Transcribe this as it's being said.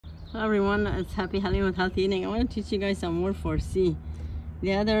Hello everyone, it's Happy Halim with Healthy Eating. I want to teach you guys some more farsi.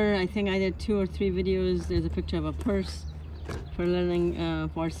 The other, I think I did 2 or 3 videos. There's a picture of a purse for learning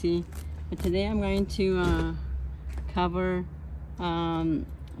farsi. But today I'm going to cover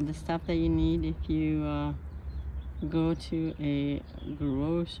the stuff that you need if you go to a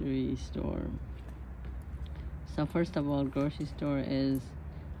grocery store. So first of all, grocery store is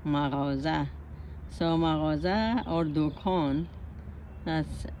maghaza. So maghaza or dukan,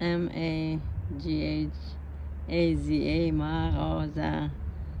 that's M-A-G-H-A-Z-A, maghaza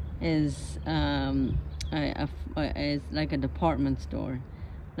is like a department store.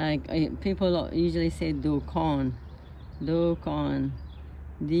 Like people usually say dukan, dukan,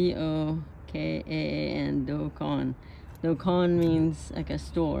 D-O-K-A-N, dukan. Dukan means like a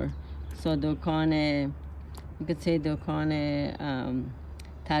store. So dukan, you could say dukan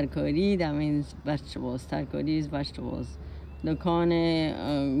tarkari, that means vegetables. Tarkari is vegetables. Dukan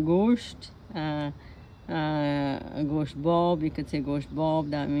gosht, gosht bob, you could say gosht bob,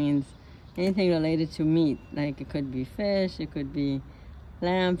 that means anything related to meat. Like it could be fish, it could be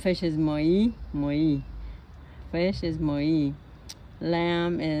lamb. Fish is moi, fish is moi.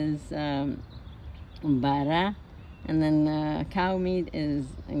 Lamb is bara, and then cow meat is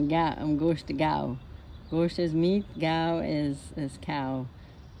gosht gao. Gosht is meat, gao is cow.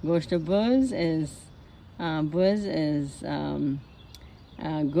 Gosht buz is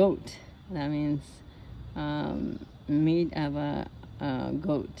goat. That means meat of a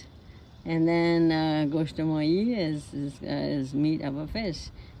goat. And then gosht moi is meat of a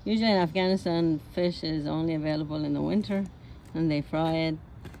fish. Usually in Afghanistan, fish is only available in the winter, and they fry it.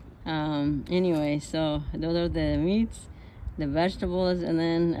 Anyway, so those are the meats, the vegetables, and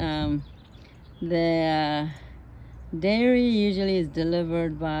then the dairy usually is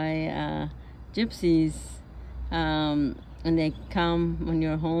delivered by gypsies, and they come when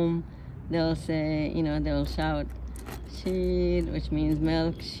you're home. They'll say, they'll shout sheer, which means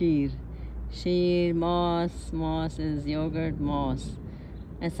milk, sheer. Sheer, moss is yogurt, moss.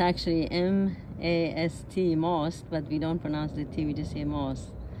 It's actually M-A-S-T, most, but we don't pronounce the T, we just say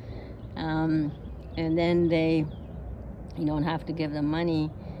moss. And then you don't have to give them money.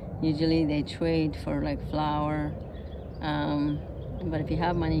 Usually they trade for like flour, but if you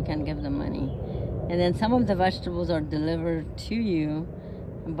have money, you can give them money. And then some of the vegetables are delivered to you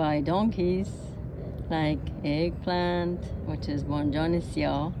by donkeys, like eggplant, which is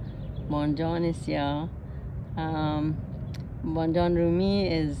bonjonisya. Bonjon rumi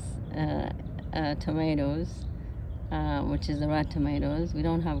is tomatoes, which is the red tomatoes. We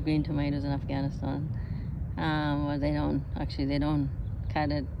don't have green tomatoes in Afghanistan. Well, they don't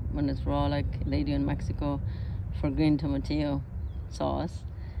cut it when it's raw like they do in Mexico for green tomato sauce.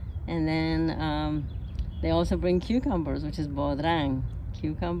 And then they also bring cucumbers, which is bodrang.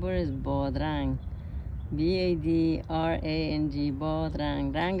 Cucumber is bodrang, B-A-D-R-A-N-G,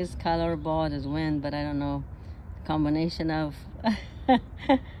 bodrang. Rang is color, bod is wind, but I don't know, the combination of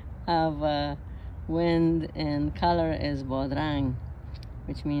wind and color is bodrang,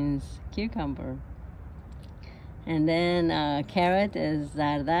 which means cucumber. And then carrot is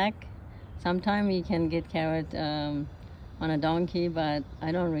zardak. Sometimes you can get carrot on a donkey, but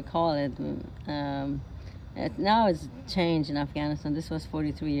I don't recall it. Now it's changed in Afghanistan. This was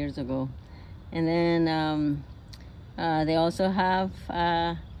 43 years ago. And then they also have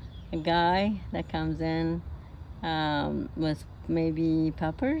a guy that comes in with maybe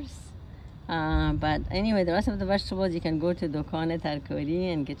peppers. But anyway, the rest of the vegetables, you can go to Dukan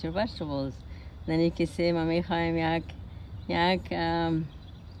Tarkari and get your vegetables. Then you can say, Mami khaim yak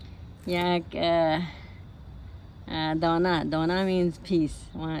dana. Dana means piece.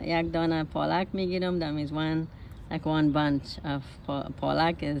 Yak dana polak migiram. That means one bunch of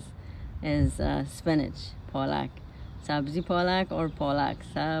polak is spinach. Polak, sabzi polak or polak.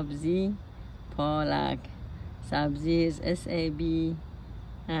 Sabzi polak. Sabzi is S-A-B-Z-I.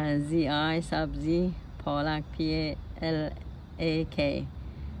 Sabzi polak, P-A-L-A-K.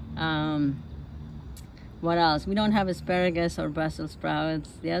 What else? We don't have asparagus or Brussels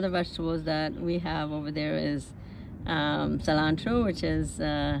sprouts. The other vegetables that we have over there is cilantro, which is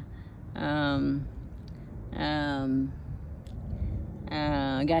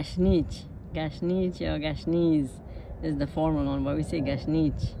gashnich. Gashnich or gashniz is the formal one, but we say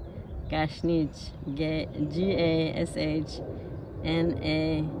gashnich. Gashnich,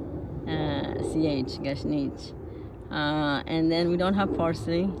 G-A-S-H-N-A-C-H, gashnich. And then we don't have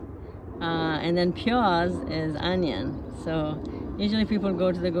parsley. And then pyaz is onion. So usually people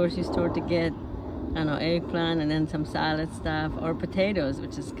go to the grocery store to get, eggplant and then some salad stuff, or potatoes,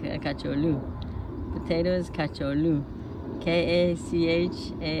 which is kacholu. Potatoes, kacholu.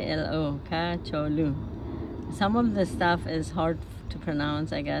 K-A-C-H-A-L-O, Kacholu. Some of the stuff is hard to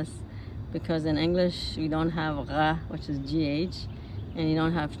pronounce, I guess, because in English we don't have ra, which is G-H, and you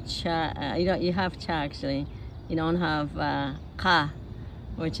don't have cha, you have cha actually. You don't have ka,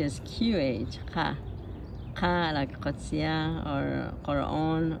 which is Q-H, ka. Ka, like Qudsiya or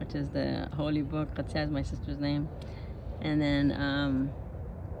Quran, which is the holy book. Qudsiya is my sister's name. And then,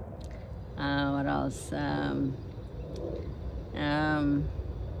 what else? And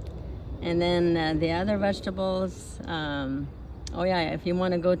then the other vegetables, oh yeah, if you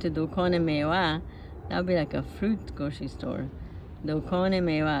want to go to Dukane Mewa, that would be like a fruit grocery store. Dukane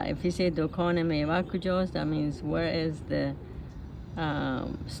Mewa. If you say Dukane Mewa Kujos, that means where is the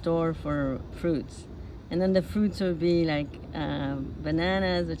store for fruits. And then the fruits would be like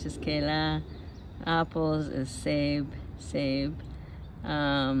bananas, which is kela, apples is seb.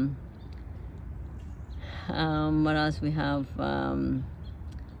 What else we have?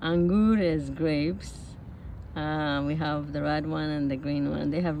 Angur is grapes. We have the red one and the green one.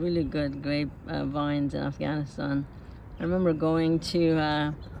 They have really good grape vines in Afghanistan. I remember going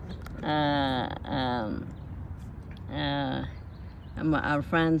to our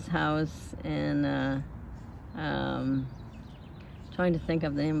friend's house and trying to think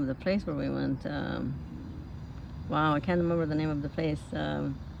of the name of the place where we went. Wow, I can't remember the name of the place.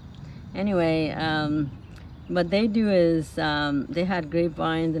 Anyway, what they do is they had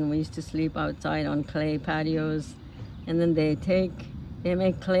grapevines, and we used to sleep outside on clay patios, and then they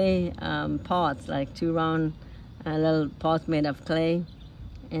make clay pots, like 2 round little pots made of clay,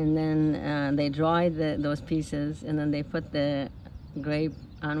 and then they dry those pieces, and then they put the grape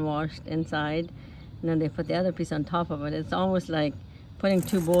unwashed inside, and then they put the other piece on top of it. It's almost like putting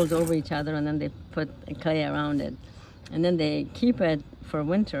 2 bowls over each other, and then they put clay around it, and then they keep it for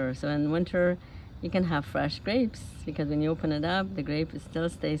winter. So in winter you can have fresh grapes, because when you open it up, the grape still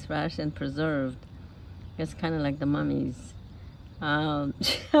stays fresh and preserved. It's kind of like the mummies.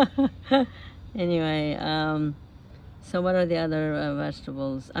 Anyway, so what are the other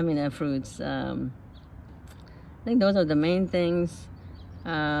vegetables? I mean fruits. I think those are the main things.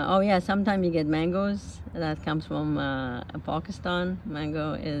 Oh yeah, sometimes you get mangoes. That comes from Pakistan.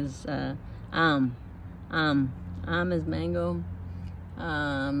 Mango is am. Am is mango.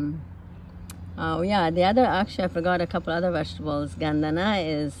 Oh yeah, the other, actually I forgot a couple other vegetables. Gandana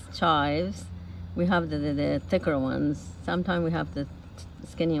is chives. We have the thicker ones. Sometimes we have the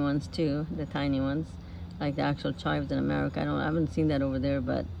skinny ones too, the tiny ones, like the actual chives in America. I haven't seen that over there,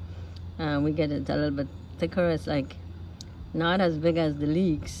 but we get it a little bit thicker. It's like not as big as the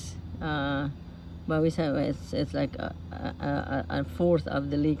leeks, but we say it's like a fourth of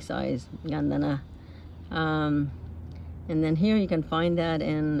the leek size, gandana. And then here you can find that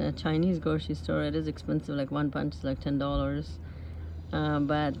in a Chinese grocery store. It is expensive, like 1 punch is like $10.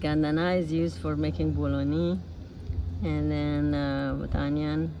 But gandana is used for making bologna, and then with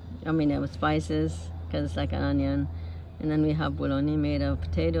onion, with spices, because it's like an onion. And then we have bologna made of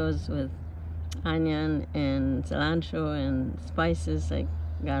potatoes with onion and cilantro and spices like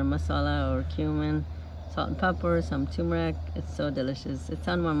garam masala or cumin, salt and pepper, some turmeric. It's so delicious. It's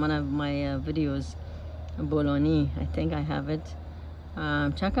on one of my videos, bologna. I think I have it.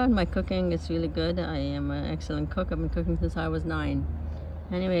 Check out my cooking. It's really good. I am an excellent cook. I've been cooking since I was 9.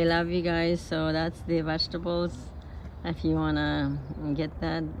 Anyway, love you guys. So that's the vegetables. If you wanna get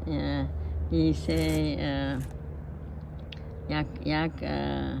that, you say yak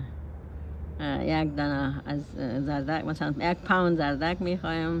dana as zardak. مثلا 1 pound zardak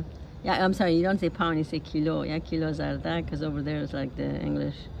میخوایم. Yeah, I'm sorry, you don't say pound, you say kilo. 1 kilo zardak, because over there it's like the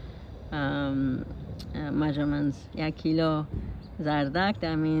English measurements. 1 kilo zardak,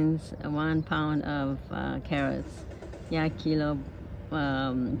 that means 1 pound of carrots. 1 kilo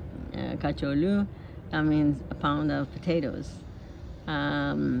kacholu, that means a pound of potatoes.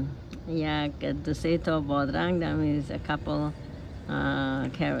 Yak doseto bodrang, that means a couple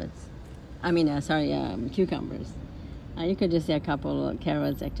carrots. Cucumbers. You could just say a couple of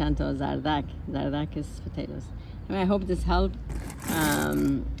carrots, ekchanto zardak. Zardak is potatoes. Anyway, I hope this helped.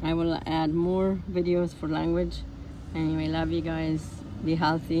 I will add more videos for language. Anyway, love you guys. Be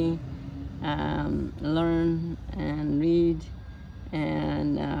healthy. Learn and read,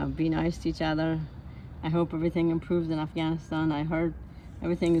 and be nice to each other. I hope everything improves in Afghanistan. I heard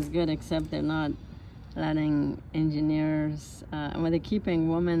everything is good, except they're not letting engineers, they're keeping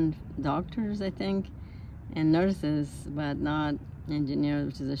women doctors, I think, and nurses, but not engineers,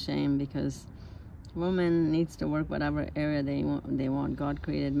 which is a shame, because women needs to work whatever area they want. God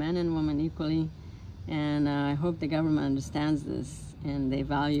created men and women equally, and I hope the government understands this and they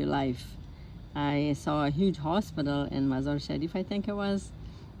value life. I saw a huge hospital in Mazar Sharif, I think it was.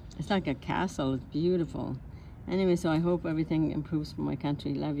 It's like a castle. It's beautiful. Anyway, so I hope everything improves for my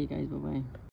country. Love you guys. Bye-bye.